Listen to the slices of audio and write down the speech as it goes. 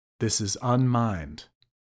This is Unmind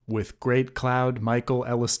with Great Cloud Michael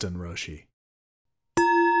Elliston Roshi.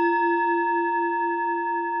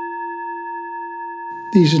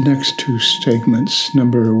 These next two segments,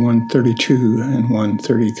 number 132 and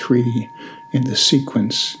 133 in the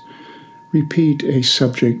sequence, repeat a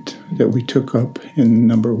subject that we took up in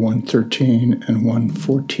number 113 and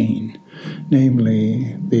 114,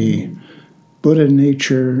 namely the Buddha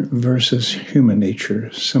nature versus human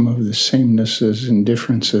nature, some of the samenesses and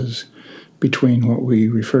differences between what we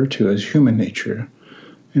refer to as human nature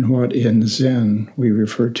and what in Zen we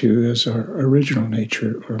refer to as our original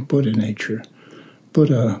nature or Buddha nature.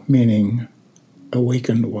 Buddha meaning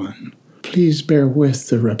awakened one. Please bear with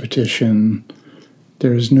the repetition.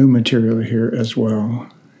 There is new material here as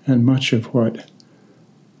well, and much of what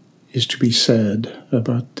is to be said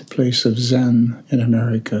about the place of Zen in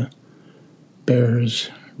America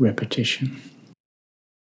bears repetition.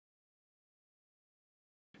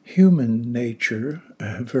 Human nature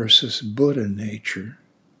versus Buddha nature,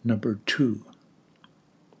 number 2.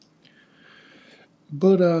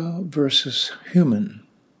 Buddha versus human.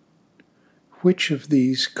 Which of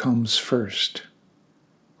these comes first?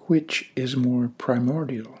 Which is more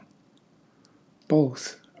primordial?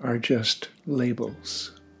 Both are just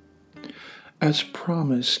labels. As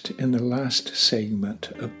promised in the last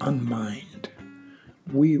segment of Unmind,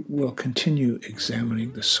 we will continue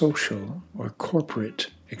examining the social or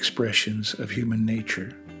corporate expressions of human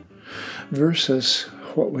nature versus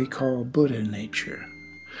what we call Buddha nature,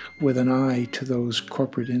 with an eye to those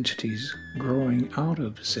corporate entities growing out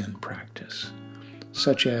of Zen practice,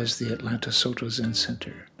 such as the Atlanta Soto Zen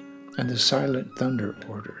Center and the Silent Thunder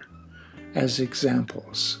Order, as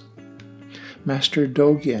examples. Master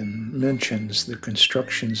Dogen mentions the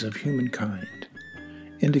constructions of humankind,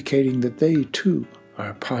 indicating that they too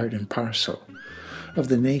are part and parcel of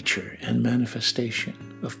the nature and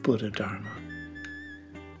manifestation of Buddha Dharma.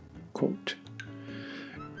 Quote,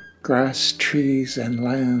 grass, trees, and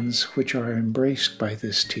lands which are embraced by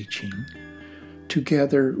this teaching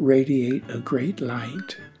together radiate a great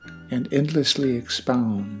light and endlessly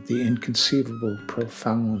expound the inconceivable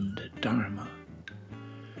profound Dharma.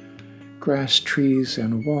 Grass, trees,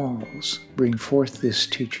 and walls bring forth this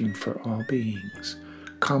teaching for all beings,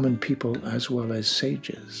 common people as well as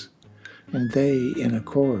sages, and they, in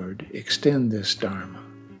accord, extend this Dharma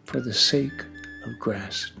for the sake of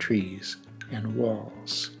grass, trees, and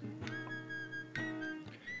walls.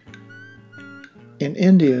 In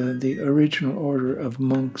India, the original order of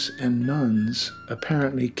monks and nuns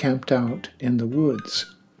apparently camped out in the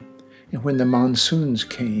woods, and when the monsoons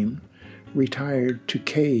came, retired to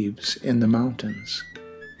caves in the mountains.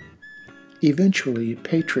 Eventually,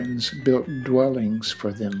 patrons built dwellings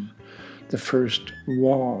for them, the first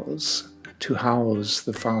walls to house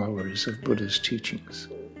the followers of Buddha's teachings.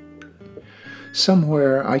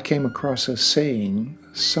 Somewhere I came across a saying,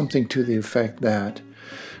 something to the effect that,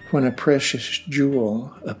 when a precious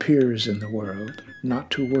jewel appears in the world, not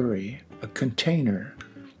to worry, a container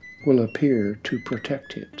will appear to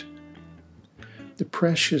protect it. The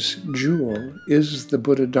precious jewel is the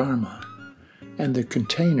Buddha Dharma, and the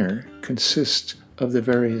container consists of the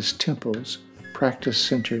various temples, practice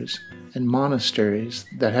centers, and monasteries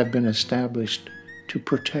that have been established to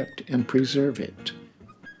protect and preserve it.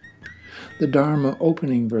 The Dharma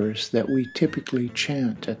opening verse that we typically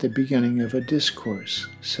chant at the beginning of a discourse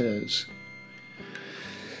says,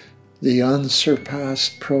 the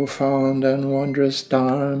unsurpassed, profound, and wondrous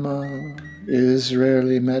Dharma is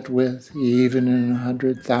rarely met with even in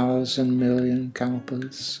 100,000 million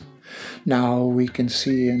kalpas. Now we can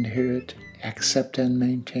see and hear it, accept and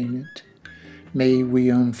maintain it. May we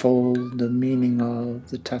unfold the meaning of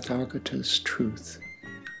the Tathagata's truth.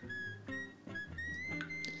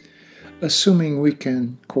 Assuming we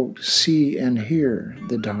can, quote, see and hear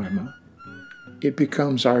the Dharma, it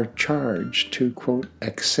becomes our charge to, quote,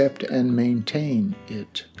 accept and maintain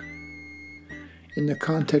it. In the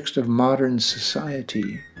context of modern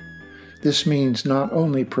society, this means not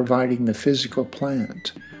only providing the physical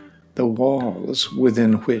plant, the walls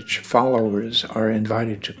within which followers are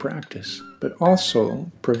invited to practice, but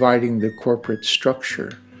also providing the corporate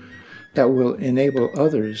structure that will enable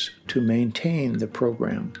others to maintain the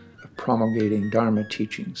program of promulgating Dharma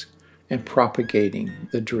teachings and propagating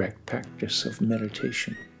the direct practice of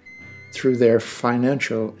meditation through their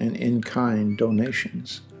financial and in-kind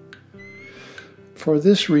donations. For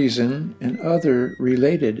this reason and other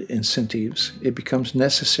related incentives, it becomes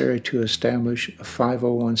necessary to establish a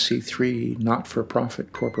 501c3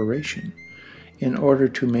 not-for-profit corporation in order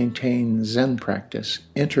to maintain Zen practice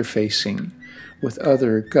interfacing with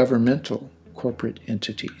other governmental corporate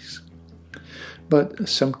entities. but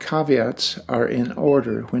some caveats are in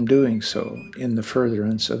order when doing so in the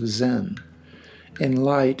furtherance of Zen, in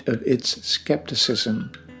light of its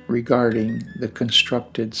skepticism regarding the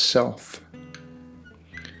constructed self.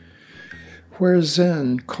 Where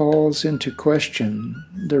Zen calls into question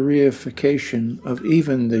the reification of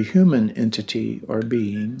even the human entity or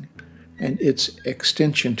being, and its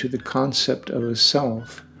extension to the concept of a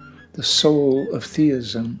self, the soul of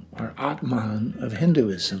theism or Atman of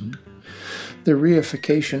Hinduism, the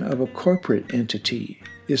reification of a corporate entity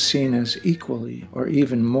is seen as equally or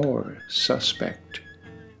even more suspect.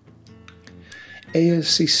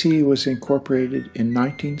 ASCC was incorporated in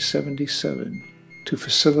 1977 to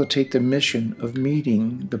facilitate the mission of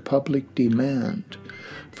meeting the public demand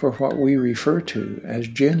for what we refer to as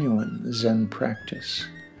genuine Zen practice,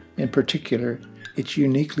 in particular, its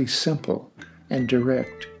uniquely simple and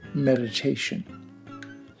direct meditation.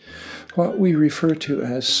 What we refer to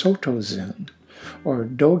as Soto Zen or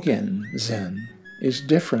Dogen Zen is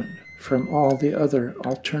different from all the other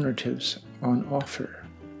alternatives on offer.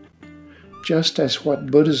 Just as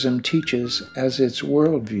what Buddhism teaches as its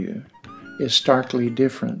worldview is starkly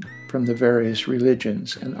different from the various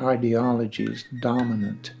religions and ideologies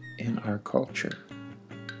dominant in our culture.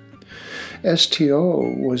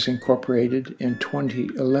 STO was incorporated in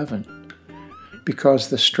 2011 because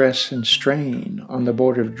the stress and strain on the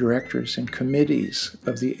board of directors and committees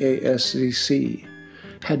of the ASCC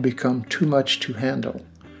had become too much to handle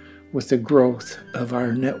with the growth of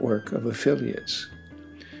our network of affiliates,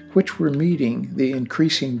 which were meeting the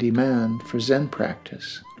increasing demand for Zen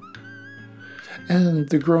practice, and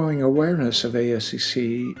the growing awareness of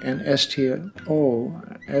ASCC and STO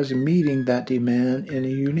as meeting that demand in a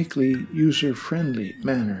uniquely user-friendly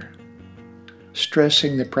manner,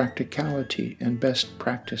 stressing the practicality and best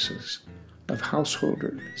practices of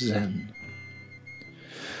householder Zen.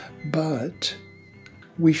 But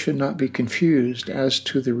we should not be confused as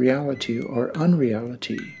to the reality or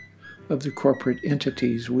unreality of the corporate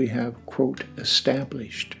entities we have, quote,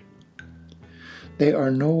 established. They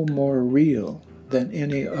are no more real than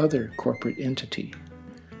any other corporate entity,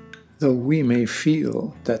 though we may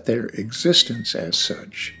feel that their existence as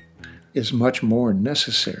such is much more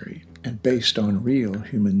necessary and based on real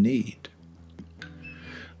human need.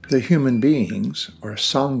 The human beings, or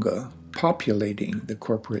Sangha, populating the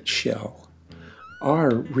corporate shell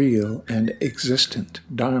are real and existent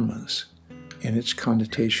dharmas in its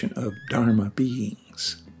connotation of dharma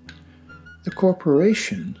beings. The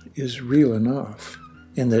corporation is real enough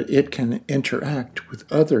in that it can interact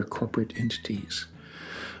with other corporate entities,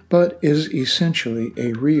 but is essentially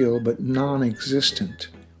a real but non-existent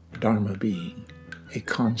dharma being, a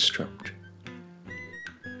construct.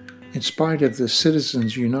 In spite of the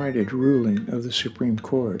Citizens United ruling of the Supreme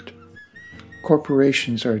Court,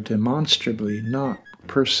 corporations are demonstrably not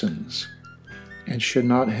persons and should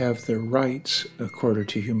not have the rights accorded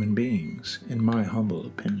to human beings, in my humble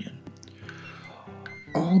opinion.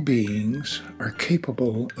 All beings are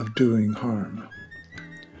capable of doing harm.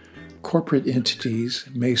 Corporate entities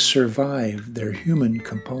may survive their human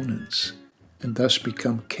components and thus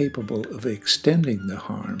become capable of extending the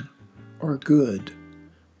harm or good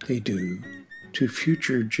they do to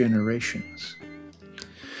future generations.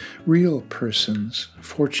 Real persons,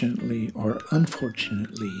 fortunately or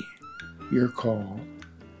unfortunately, your call,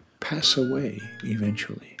 pass away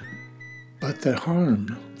eventually. But the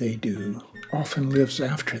harm they do often lives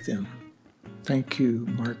after them. Thank you,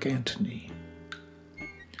 Mark Antony.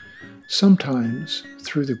 Sometimes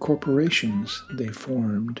through the corporations they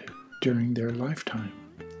formed during their lifetime.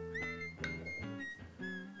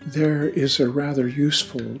 There is a rather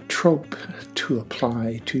useful trope to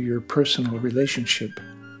apply to your personal relationship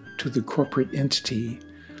to the corporate entity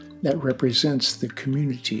that represents the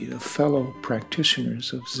community of fellow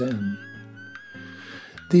practitioners of Zen.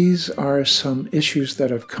 These are some issues that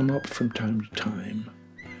have come up from time to time,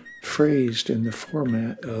 phrased in the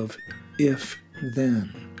format of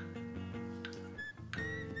if-then.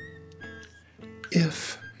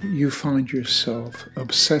 If you find yourself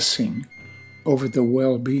obsessing over the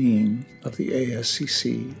well-being of the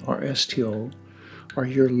ASCC or STO or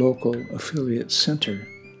your local affiliate center,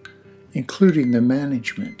 including the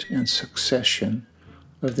management and succession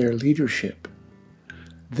of their leadership,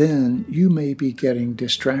 then you may be getting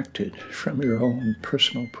distracted from your own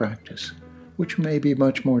personal practice, which may be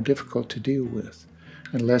much more difficult to deal with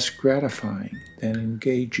and less gratifying than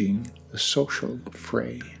engaging the social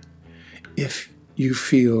fray. If you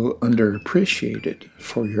feel underappreciated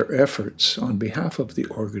for your efforts on behalf of the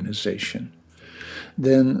organization,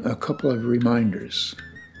 then a couple of reminders.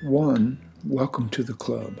 1, welcome to the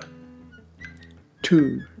club.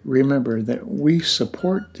 too, remember that we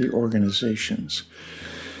support the organizations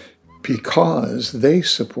because they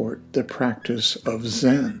support the practice of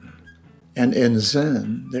Zen. And in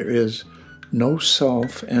Zen, there is no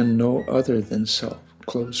self and no other than self,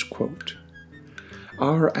 close quote.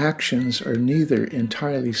 Our actions are neither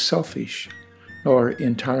entirely selfish nor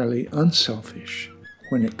entirely unselfish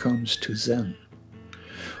when it comes to Zen.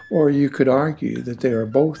 Or you could argue that they are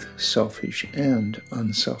both selfish and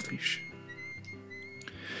unselfish.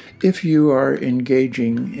 If you are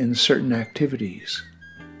engaging in certain activities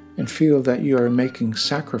and feel that you are making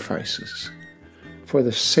sacrifices for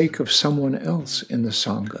the sake of someone else in the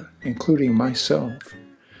Sangha, including myself,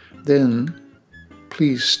 then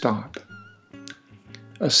please stop.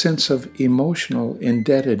 A sense of emotional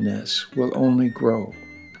indebtedness will only grow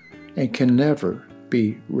and can never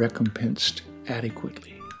be recompensed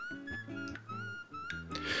adequately.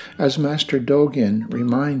 As Master Dogen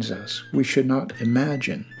reminds us, we should not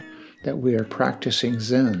imagine that we are practicing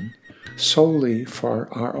Zen solely for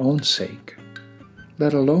our own sake,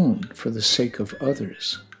 let alone for the sake of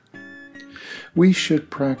others. We should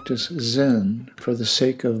practice Zen for the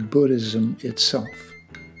sake of Buddhism itself.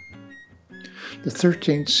 The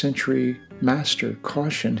 13th century master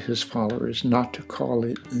cautioned his followers not to call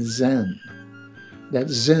it Zen, that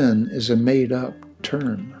Zen is a made-up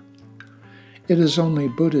term. It is only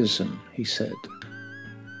Buddhism, he said.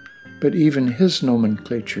 But even his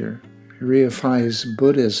nomenclature reifies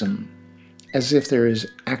Buddhism as if there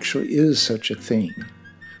actually is such a thing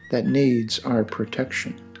that needs our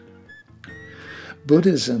protection.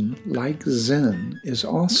 Buddhism, like Zen, is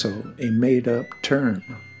also a made-up term.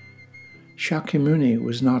 Shakyamuni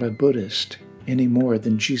was not a Buddhist any more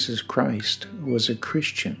than Jesus Christ was a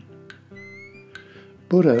Christian.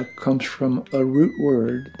 Buddha comes from a root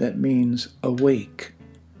word that means awake.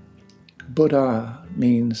 Buddha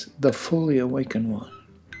means the fully awakened one.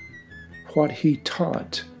 What he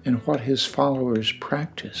taught and what his followers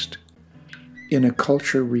practiced in a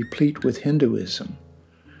culture replete with Hinduism,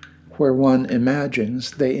 where one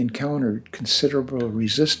imagines they encountered considerable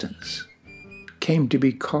resistance, came to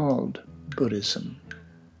be called Buddhism.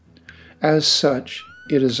 As such,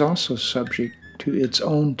 it is also subject to its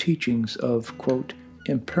own teachings of, quote,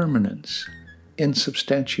 impermanence,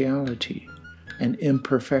 insubstantiality, and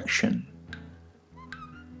imperfection.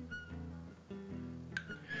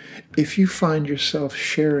 If you find yourself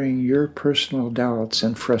sharing your personal doubts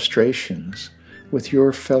and frustrations with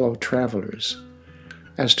your fellow travelers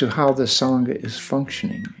as to how the Sangha is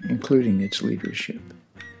functioning, including its leadership,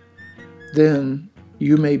 then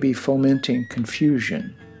you may be fomenting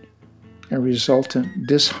confusion and resultant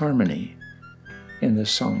disharmony in the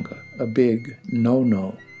Sangha, a big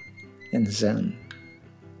no-no in Zen.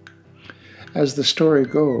 As the story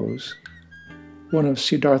goes, one of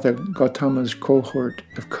Siddhartha Gautama's cohort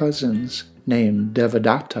of cousins, named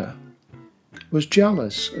Devadatta, was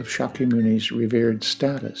jealous of Shakyamuni's revered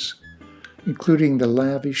status, including the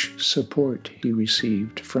lavish support he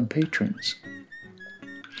received from patrons,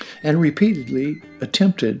 and repeatedly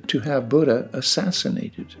attempted to have Buddha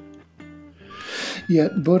assassinated.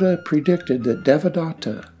 Yet Buddha predicted that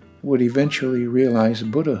Devadatta would eventually realize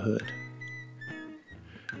Buddhahood.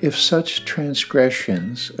 If such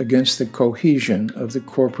transgressions against the cohesion of the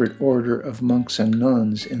corporate order of monks and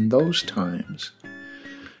nuns in those times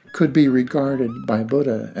could be regarded by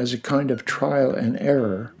Buddha as a kind of trial and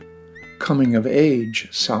error, coming-of-age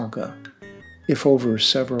saga, if over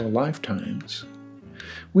several lifetimes,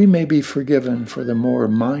 we may be forgiven for the more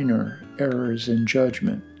minor errors in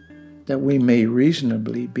judgment that we may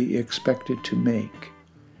reasonably be expected to make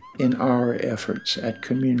in our efforts at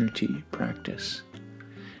community practice,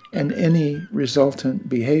 and any resultant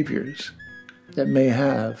behaviors that may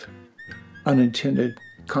have unintended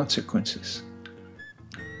consequences.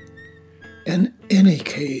 In any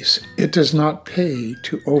case, it does not pay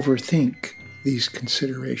to overthink these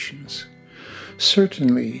considerations,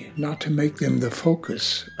 certainly not to make them the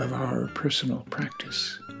focus of our personal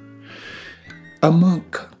practice. A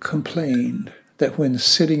monk complained that when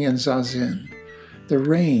sitting in Zazen, the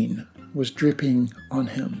rain was dripping on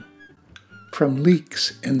him from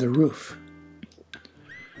leaks in the roof.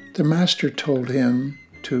 The master told him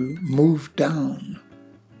to move down.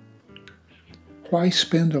 Why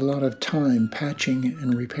spend a lot of time patching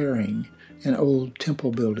and repairing an old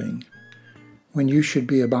temple building when you should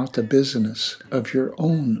be about the business of your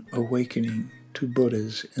own awakening to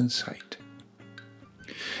Buddha's insight?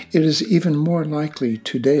 It is even more likely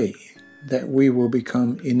today that we will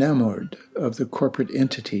become enamored of the corporate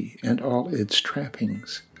entity and all its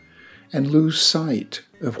trappings, and lose sight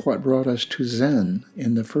of what brought us to Zen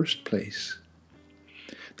in the first place.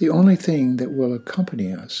 The only thing that will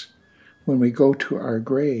accompany us when we go to our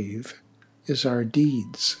grave is our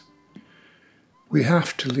deeds. We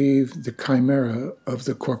have to leave the chimera of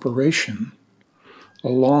the corporation,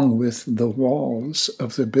 along with the walls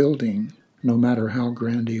of the building, no matter how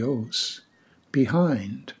grandiose,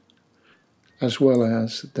 behind, as well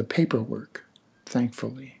as the paperwork,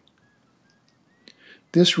 thankfully.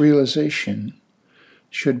 This realization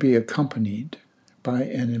should be accompanied by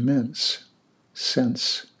an immense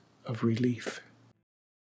sense of relief.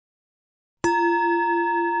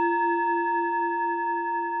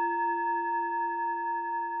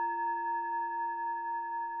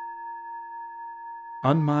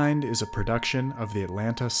 Unmind is a production of the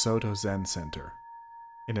Atlanta Soto Zen Center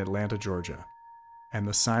in Atlanta, Georgia, and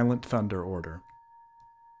the Silent Thunder Order.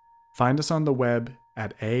 Find us on the web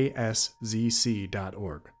at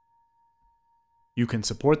aszc.org. You can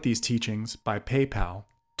support these teachings by PayPal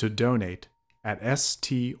to donate at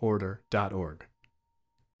storder.org.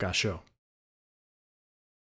 Gasho.